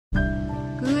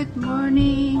Good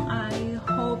morning. I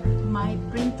hope my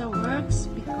printer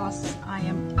works because I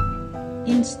am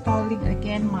installing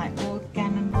again my old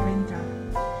Canon printer.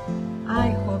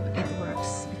 I hope it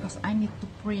works because I need to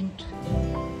print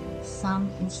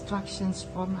some instructions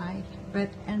for my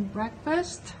bed and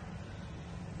breakfast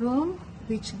room,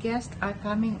 which guests are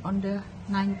coming on the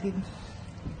 19th.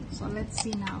 So let's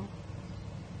see now.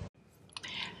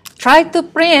 Tried to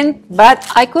print, but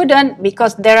I couldn't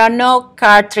because there are no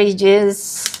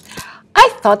cartridges. I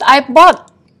thought I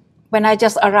bought when I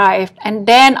just arrived, and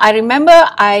then I remember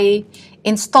I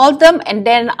installed them, and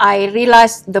then I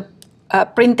realized the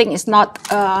printing is not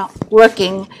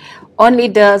working, only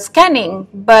the scanning.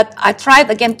 But I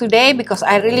tried again today because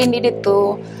I really needed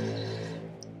to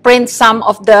print some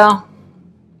of the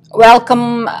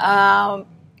welcome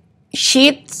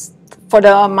sheets for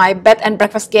my bed and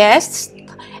breakfast guests,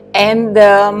 and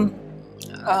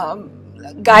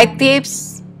guide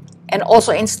tips and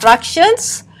also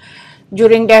instructions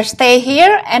during their stay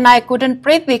here, and I couldn't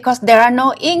print because there are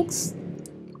no inks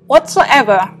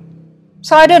whatsoever.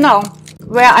 So I don't know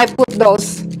where I put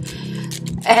those.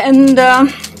 And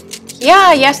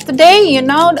yeah, yesterday, you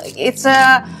know, it's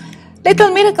a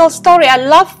little miracle story. I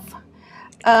love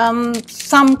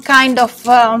some kind of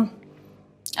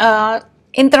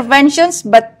interventions,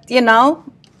 but you know,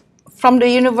 from the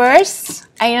universe.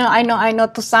 I know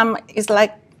to some it's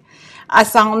like I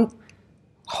sound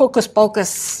hocus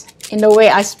pocus in the way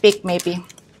I speak maybe,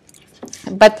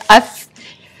 but I've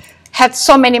had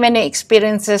so many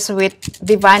experiences with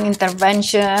divine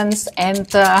interventions and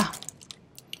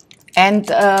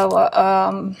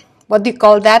what do you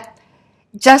call that,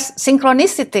 just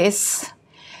synchronicities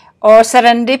or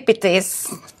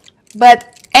serendipities.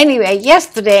 But anyway,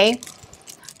 yesterday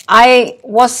I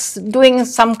was doing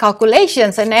some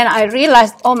calculations, and then I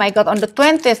realized, oh my God, on the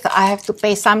 20th I have to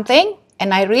pay something,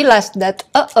 and I realized that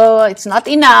it's not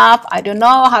enough. I don't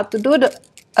know how to do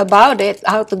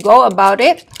how to go about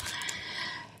it,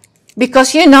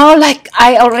 because you know, like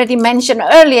I already mentioned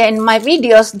earlier in my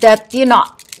videos, that you know,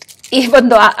 even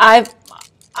though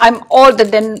I'm older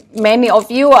than many of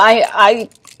you, I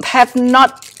have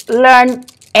not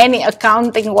learned any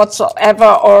accounting whatsoever,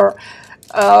 or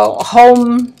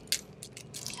home,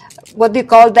 what do you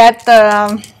call that,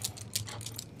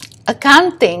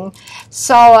 accounting.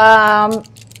 So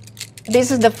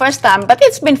this is the first time, but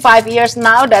it's been 5 years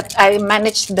now that I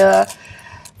managed the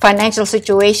financial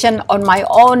situation on my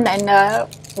own, and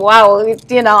wow,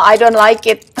 you know, I don't like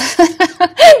it.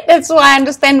 That's why I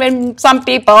understand when some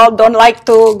people don't like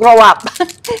to grow up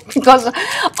because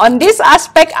on this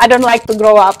aspect I don't like to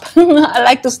grow up. I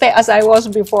like to stay as I was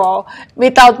before,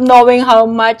 without knowing how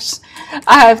much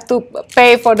I have to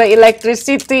pay for the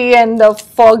electricity and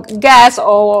for gas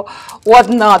or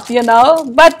whatnot, you know.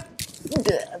 But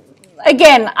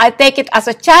again, I take it as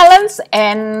a challenge,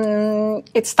 and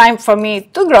it's time for me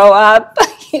to grow up,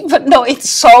 even though it's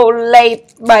so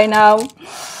late by now.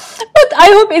 But I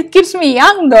hope it keeps me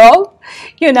young though,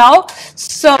 you know.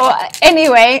 So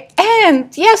anyway,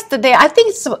 and yesterday, I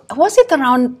think was it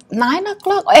around 9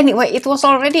 o'clock? Anyway, it was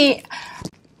already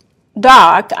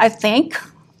dark, I think.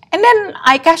 And then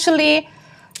I casually,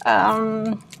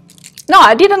 no,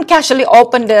 I didn't casually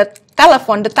open the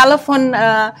telephone. The telephone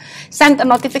sent a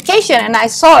notification, and I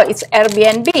saw it's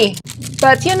Airbnb.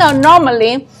 But you know,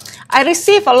 normally I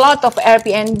receive a lot of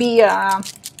Airbnb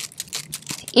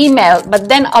email, but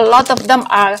then a lot of them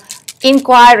are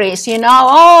inquiries, you know.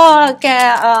 Oh,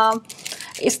 okay,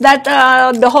 is that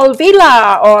the whole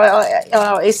villa,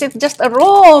 or is it just a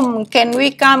room? Can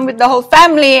we come with the whole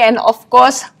family? And of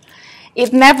course,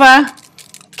 it never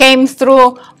came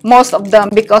through, most of them,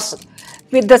 because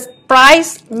with the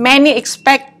price, many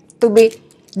expect to be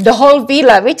the whole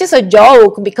villa, which is a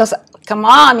joke, because come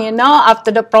on, you know,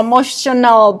 after the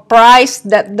promotional price,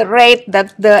 that the rate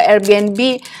that the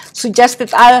Airbnb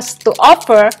suggested us to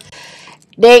offer,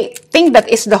 they think that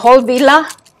it's the whole villa.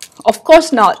 Of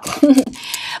course not.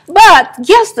 But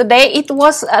yesterday it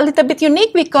was a little bit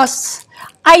unique because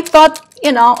I thought,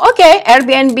 you know, okay,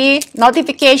 Airbnb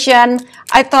notification.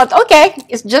 I thought, okay,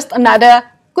 it's just another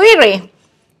query.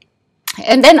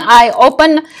 And then I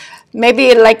opened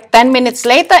maybe like 10 minutes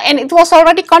later, and it was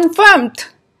already confirmed.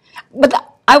 But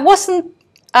I wasn't,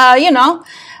 you know,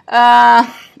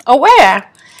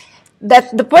 aware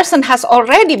that the person has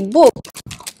already booked.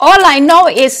 All I know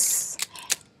is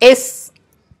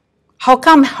how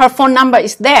come her phone number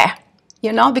is there,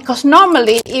 you know, because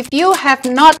normally if you have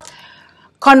not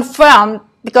confirmed,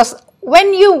 because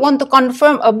when you want to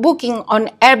confirm a booking on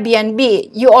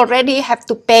Airbnb, you already have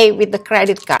to pay with the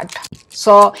credit card.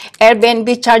 So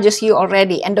Airbnb charges you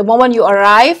already, and the moment you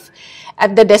arrive,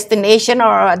 at the destination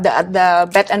or at the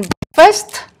bed and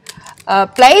breakfast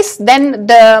place, then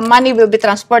the money will be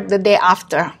transferred the day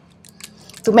after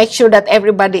to make sure that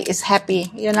everybody is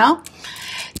happy, you know.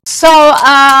 So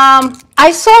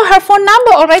I saw her phone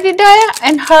number already there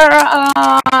and her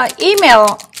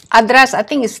email address. I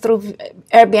think it's through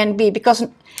Airbnb, because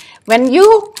when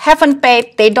you haven't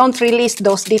paid, they don't release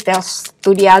those details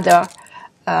to the other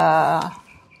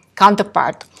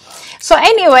counterpart. So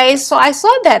anyway, so I saw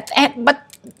that, but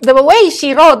the way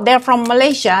she wrote, they're from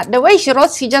Malaysia, the way she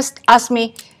wrote, she just asked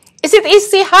me, is it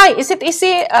easy? Hi, is it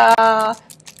easy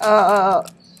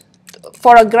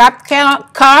for a Grab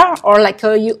car or like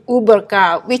a Uber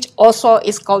car, which also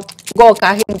is called Go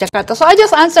car here in Jakarta? So I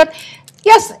just answered,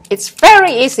 yes, it's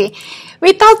very easy,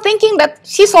 without thinking that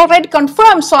she's already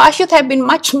confirmed, so I should have been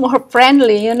much more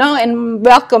friendly, you know, and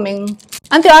welcoming,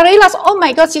 until I realized, oh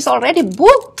my God, she's already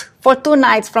booked for 2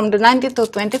 nights from the 19th to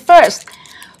 21st.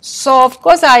 So of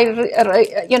course I,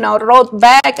 wrote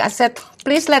back. I said,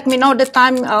 please let me know the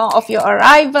time of your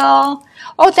arrival.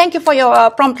 Oh, thank you for your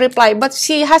prompt reply. But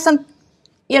she hasn't,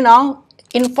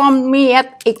 informed me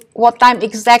yet what time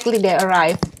exactly they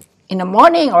arrive. In the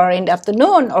morning or in the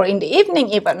afternoon or in the evening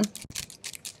even.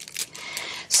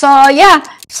 So yeah,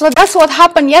 so that's what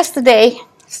happened yesterday,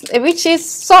 which is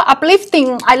so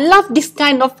uplifting. I love this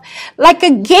kind of, like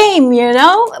a game,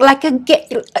 like a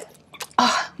game.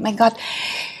 Oh my God.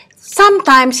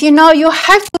 Sometimes, you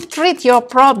have to treat your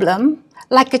problem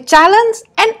like a challenge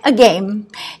and a game.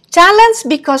 Challenge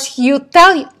because you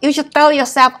should tell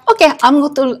yourself, okay, I'm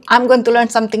going to learn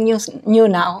something new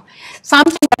now,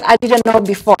 something that I didn't know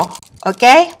before.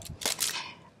 Okay,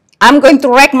 I'm going to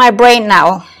rack my brain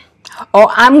now, or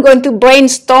I'm going to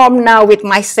brainstorm now with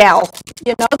myself.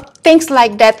 Things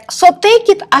like that. So take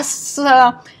it as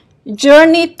a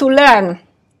journey to learn.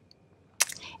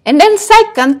 And then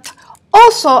second,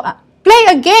 also play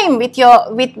a game with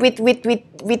your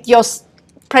with your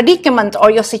predicament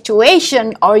or your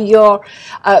situation or your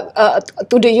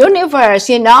to the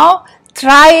universe.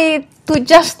 Try to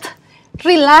just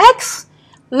relax.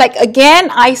 Like again,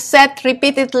 I said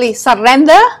repeatedly,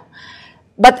 surrender,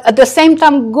 but at the same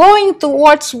time going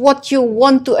towards what you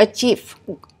want to achieve,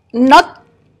 not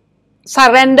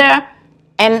surrender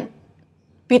and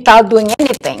without doing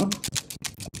anything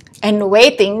and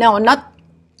waiting. No, not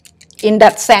in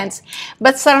that sense,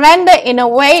 but surrender in a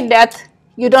way that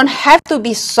you don't have to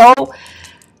be so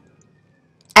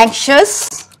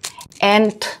anxious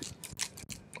and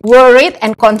worried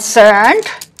and concerned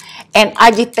and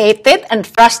agitated and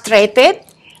frustrated.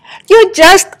 You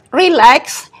just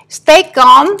relax, stay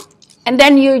calm, and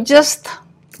then you just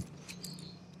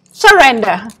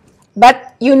surrender.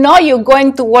 But you're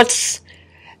going towards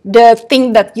the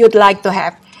thing that you'd like to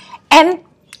have. And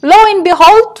lo and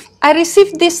behold, I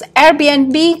received this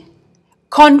Airbnb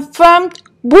confirmed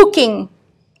booking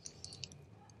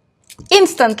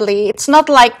instantly. It's not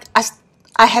like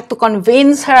I had to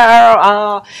convince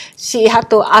her. She had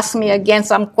to ask me again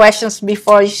some questions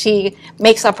before she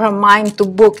makes up her mind to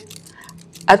book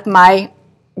at my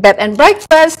bed and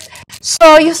breakfast.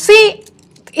 So you see,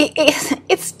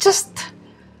 it's just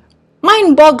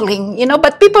mind-boggling,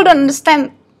 but people don't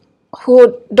understand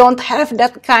who don't have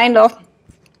that kind of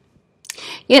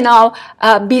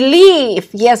belief.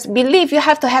 Yes, belief. You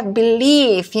have to have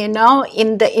belief, in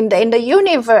the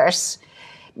universe,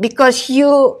 because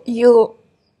you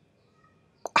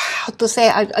how to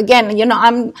say again,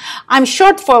 I'm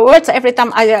short for words every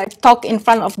time I talk in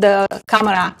front of the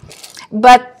camera,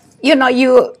 but you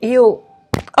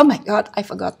oh my God, I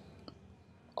forgot,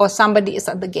 or somebody is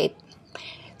at the gate.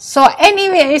 So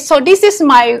anyway, so this is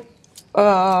my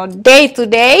day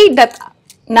today, that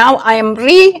now I am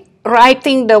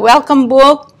rewriting the welcome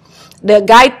book, the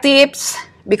guide tips,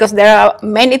 because there are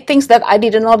many things that I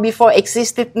didn't know before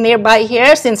existed nearby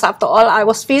here, since after all I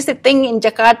was visiting in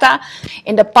Jakarta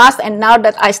in the past, and now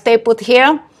that I stay put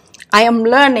here, I am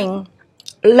learning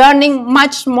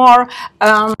much more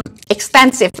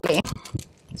extensively,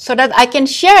 so that I can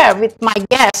share with my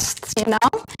guests,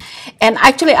 And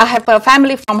actually, I have a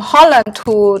family from Holland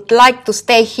who would like to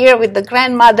stay here with the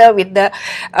grandmother, with the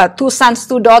 2 sons,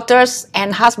 2 daughters,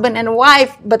 and husband and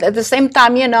wife. But at the same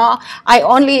time, I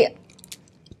only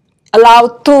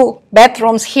allow 2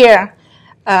 bedrooms here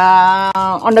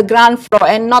on the ground floor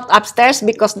and not upstairs,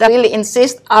 because they really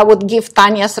insist I would give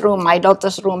Tanya's room, my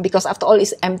daughter's room, because after all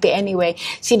it's empty anyway.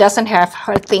 She doesn't have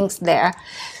her things there.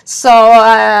 So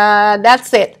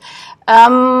that's it.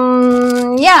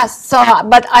 Yeah, so,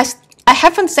 but I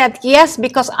haven't said yes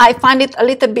because I find it a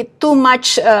little bit too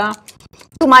much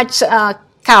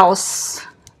cows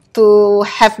to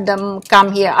have them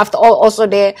come here. After all, also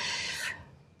they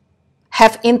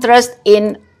have interest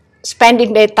in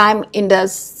spending their time in the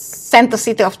center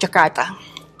city of Jakarta.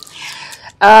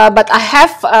 But I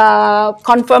have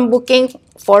confirmed booking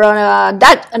for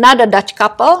another Dutch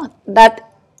couple. That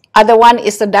other one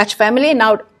is a Dutch family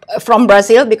now from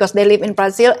Brazil, because they live in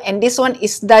Brazil, and this one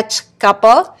is Dutch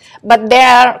couple, but they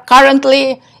are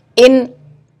currently in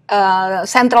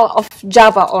central of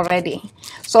Java already.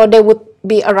 So they would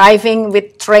be arriving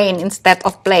with train instead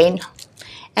of plane.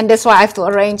 And that's why I have to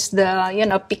arrange the,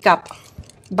 pickup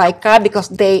by car, because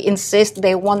they insist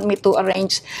they want me to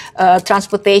arrange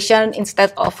transportation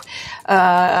instead of,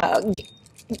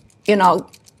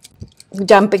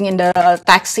 jumping in the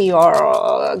taxi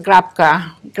or grab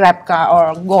car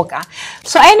or go car.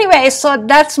 So anyway, so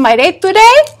that's my day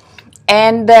today.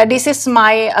 And this is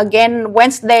my, again,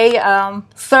 Wednesday,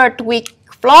 third week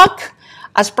vlog,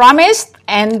 as promised.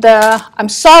 And I'm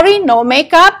sorry, no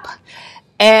makeup.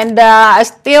 And I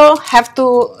still have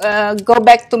to go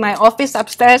back to my office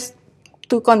upstairs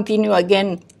to continue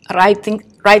again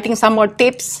writing some more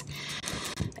tips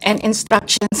and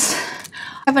instructions.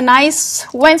 Have a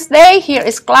nice Wednesday. Here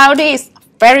is cloudy, it's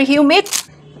very humid.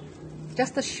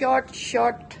 Just a short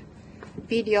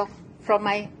video from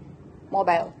my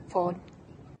mobile phone.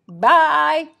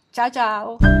 Bye. Ciao,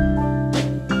 ciao.